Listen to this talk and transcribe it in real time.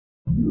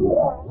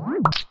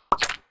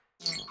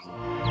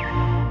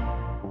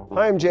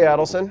Hi, I'm Jay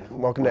Adelson.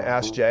 Welcome to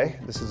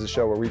AskJay. This is a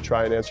show where we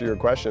try and answer your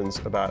questions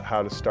about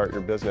how to start your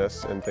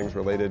business and things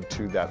related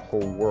to that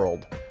whole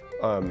world.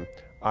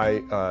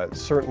 I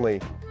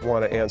certainly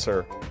want to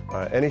answer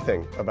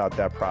anything about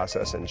that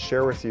process and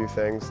share with you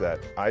things that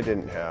I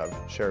didn't have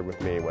shared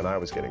with me when I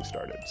was getting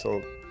started.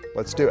 So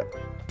let's do it.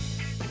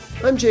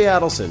 I'm Jay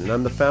Adelson, and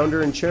I'm the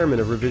founder and chairman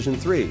of Revision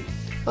 3.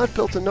 I've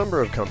built a number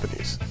of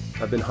companies.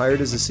 I've been hired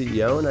as a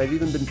CEO, and I've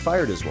even been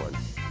fired as one.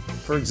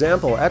 For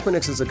example,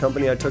 Equinix is a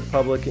company I took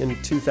public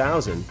in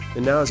 2000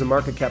 and now has a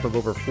market cap of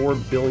over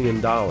 $4 billion.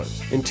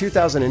 In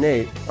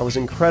 2008, I was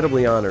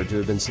incredibly honored to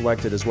have been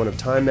selected as one of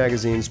Time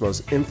Magazine's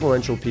most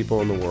influential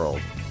people in the world.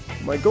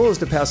 My goal is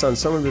to pass on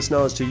some of this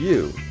knowledge to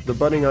you, the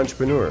budding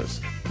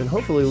entrepreneurs, and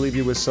hopefully leave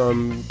you with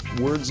some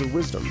words of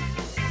wisdom.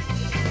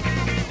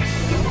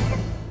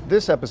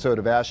 This episode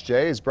of Ask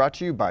Jay is brought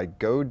to you by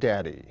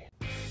GoDaddy.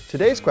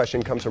 Today's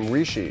question comes from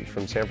Rishi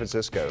from San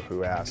Francisco,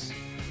 who asks,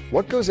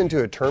 what goes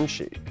into a term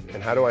sheet,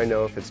 and how do I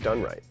know if it's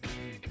done right?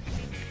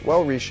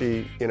 Well,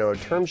 Rishi, a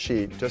term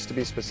sheet, just to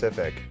be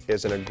specific,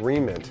 is an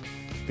agreement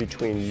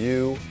between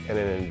you and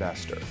an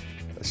investor.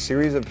 A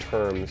series of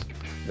terms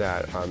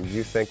that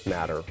you think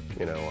matter.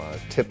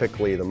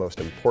 Typically the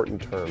most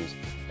important terms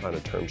on a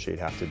term sheet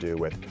have to do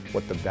with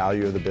what the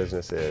value of the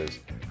business is,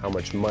 how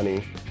much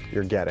money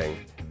you're getting,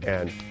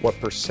 and what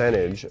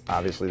percentage,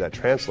 obviously, that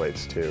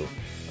translates to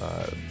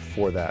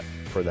for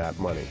that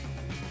money.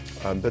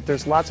 But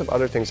there's lots of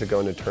other things that go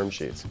into term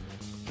sheets.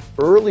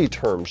 Early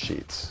term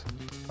sheets,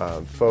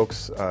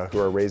 folks who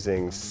are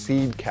raising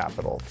seed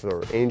capital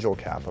for angel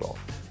capital,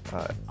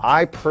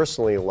 I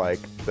personally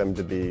like them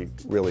to be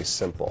really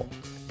simple.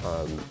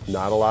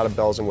 Not a lot of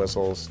bells and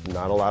whistles,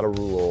 not a lot of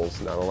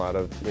rules, not a lot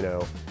of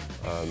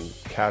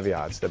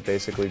caveats that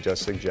basically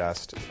just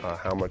suggest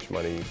how much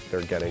money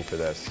they're getting for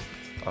this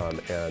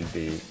and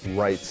the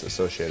rights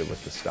associated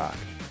with the stock.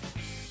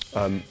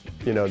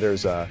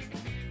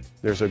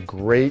 There's a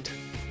great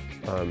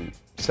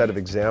set of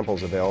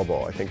examples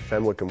available. I think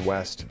Fenwick &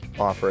 West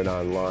offer it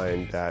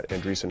online that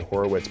Andreessen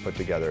Horowitz put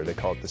together. They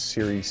call it the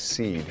Series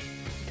Seed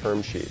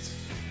term sheets.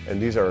 And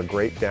these are a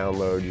great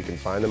download. You can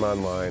find them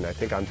online, I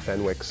think on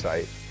Fenwick's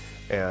site,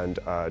 and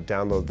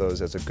download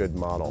those as a good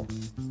model.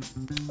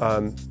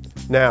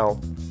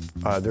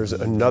 There's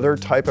another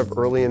type of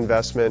early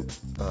investment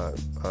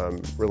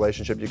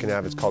relationship you can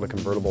have. It's called a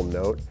convertible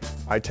note.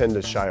 I tend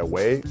to shy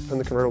away from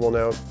the convertible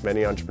note.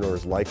 Many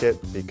entrepreneurs like it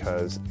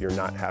because you're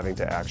not having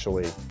to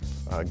actually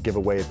give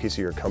away a piece of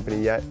your company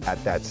yet.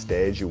 At that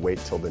stage, you wait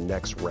till the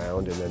next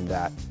round, and then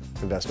that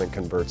investment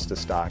converts to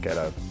stock at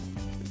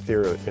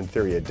in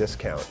theory, a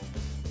discount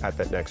at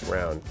that next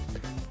round.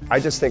 I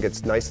just think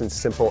it's nice and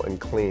simple and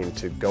clean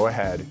to go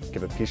ahead,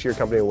 give a piece of your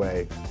company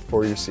away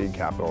for your seed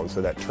capital, and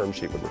so that term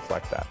sheet would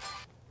reflect that.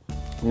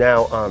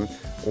 Now,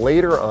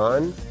 later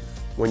on,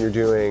 when you're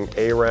doing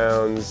A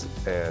rounds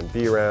and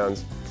B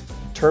rounds,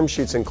 term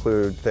sheets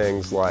include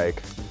things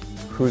like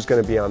who's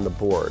going to be on the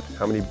board,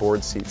 how many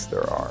board seats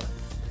there are.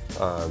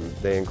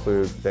 They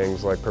include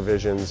things like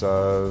provisions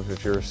of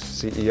if you're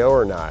CEO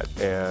or not,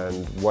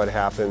 and what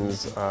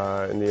happens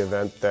in the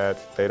event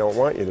that they don't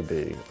want you to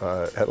be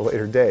at a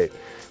later date.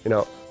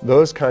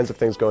 Those kinds of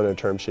things go into a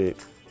term sheet.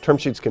 Term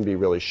sheets can be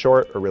really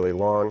short or really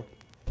long.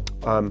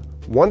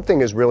 One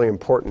thing is really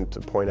important to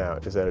point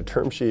out is that a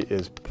term sheet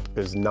is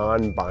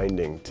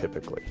non-binding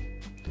typically.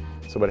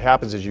 So what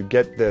happens is you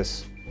get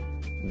this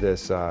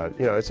it's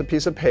a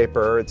piece of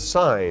paper, it's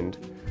signed,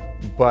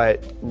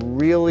 but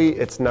really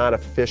it's not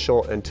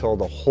official until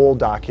the whole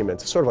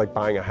document, it's sort of like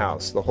buying a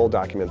house, the whole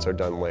documents are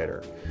done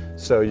later.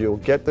 So you'll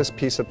get this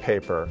piece of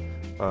paper,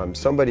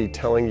 somebody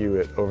telling you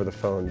it over the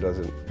phone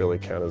doesn't really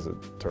count as a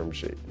term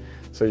sheet.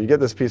 So you get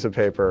this piece of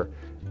paper,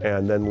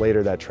 and then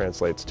later that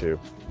translates to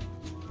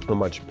a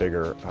much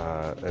bigger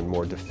and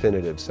more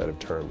definitive set of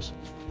terms.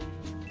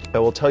 I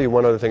will tell you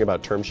one other thing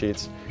about term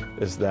sheets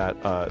is that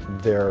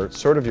they're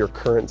sort of your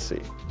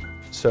currency.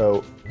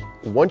 So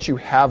once you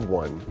have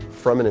one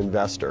from an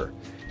investor,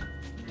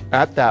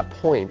 at that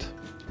point,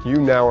 you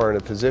now are in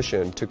a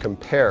position to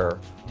compare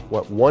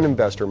what one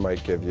investor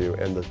might give you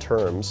and the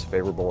terms,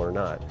 favorable or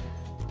not,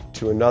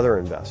 to another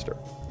investor.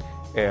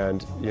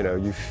 And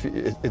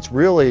it's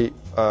really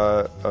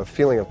a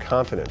feeling of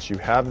confidence. You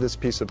have this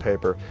piece of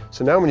paper.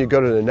 So now when you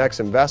go to the next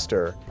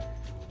investor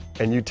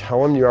and you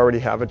tell them you already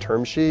have a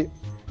term sheet,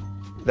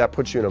 that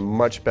puts you in a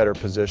much better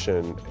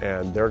position,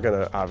 and they're going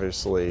to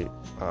obviously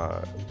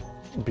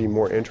be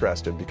more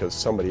interested because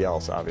somebody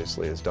else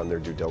obviously has done their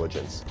due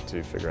diligence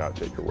to figure out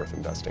that you're worth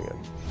investing in.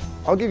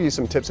 I'll give you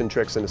some tips and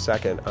tricks in a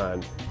second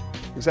on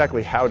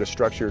exactly how to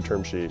structure your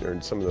term sheet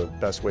or some of the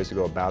best ways to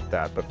go about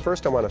that. But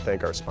first I want to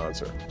thank our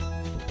sponsor.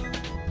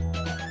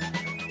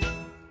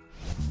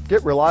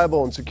 Get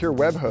reliable and secure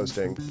web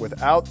hosting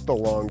without the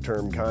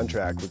long-term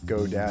contract with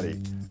GoDaddy.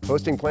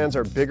 Hosting plans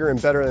are bigger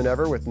and better than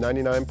ever with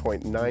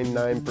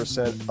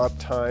 99.99%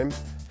 uptime,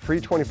 free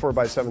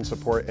 24/7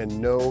 support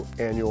and no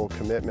annual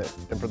commitment.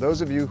 And for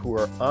those of you who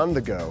are on the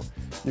go,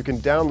 you can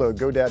download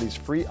GoDaddy's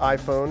free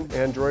iPhone,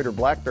 Android, or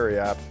BlackBerry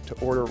app to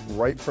order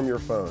right from your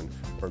phone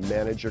or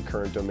manage your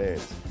current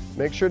domains.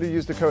 Make sure to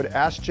use the code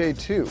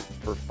AskJay2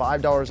 for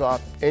 $5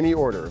 off any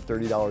order of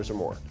 $30 or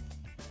more.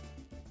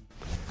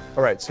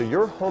 All right, so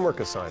your homework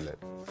assignment,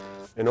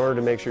 in order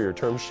to make sure your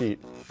term sheet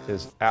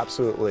is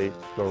absolutely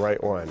the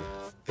right one,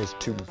 is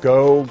to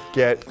go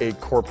get a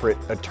corporate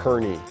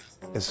attorney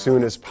as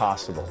soon as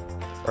possible.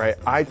 All right,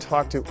 I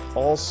talk to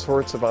all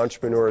sorts of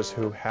entrepreneurs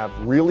who have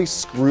really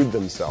screwed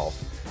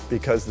themselves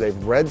because they've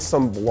read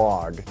some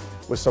blog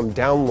with some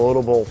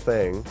downloadable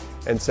thing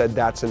and said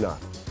that's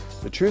enough.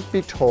 The truth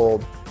be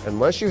told,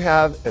 unless you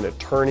have an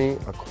attorney,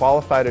 a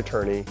qualified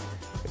attorney,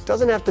 it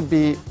doesn't have to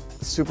be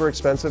a super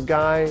expensive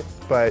guy,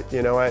 but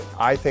you know what?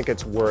 I think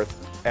it's worth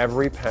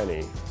every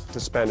penny to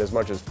spend as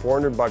much as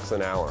 $400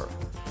 an hour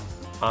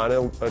on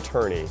an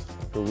attorney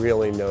who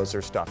really knows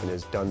their stuff and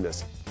has done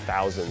this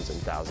thousands and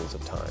thousands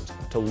of times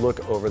to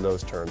look over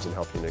those terms and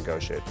help you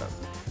negotiate them.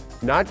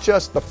 Not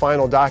just the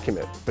final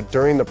document, but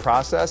during the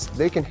process,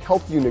 they can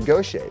help you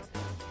negotiate.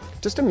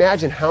 Just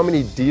imagine how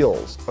many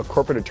deals a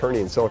corporate attorney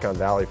in Silicon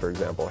Valley, for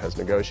example, has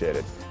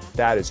negotiated.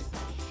 That is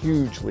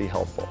hugely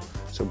helpful.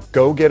 So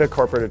go get a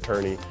corporate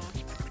attorney,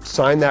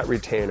 sign that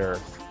retainer,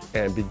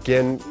 and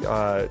begin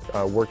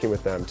working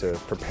with them to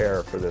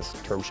prepare for this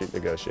term sheet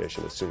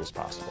negotiation as soon as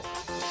possible.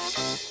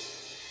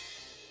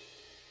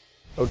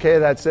 Okay,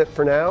 that's it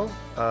for now.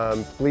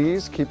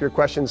 Please keep your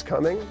questions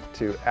coming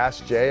to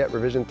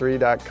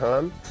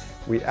AskJay@revision3.com.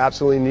 We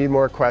absolutely need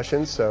more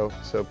questions, so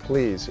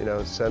please,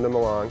 send them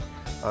along.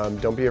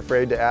 Don't be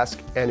afraid to ask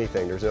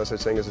anything. There's no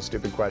such thing as a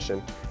stupid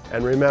question.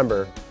 And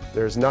remember,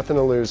 there's nothing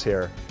to lose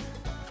here.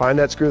 Find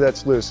that screw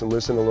that's loose and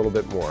loosen a little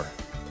bit more.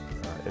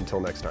 Until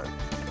next time.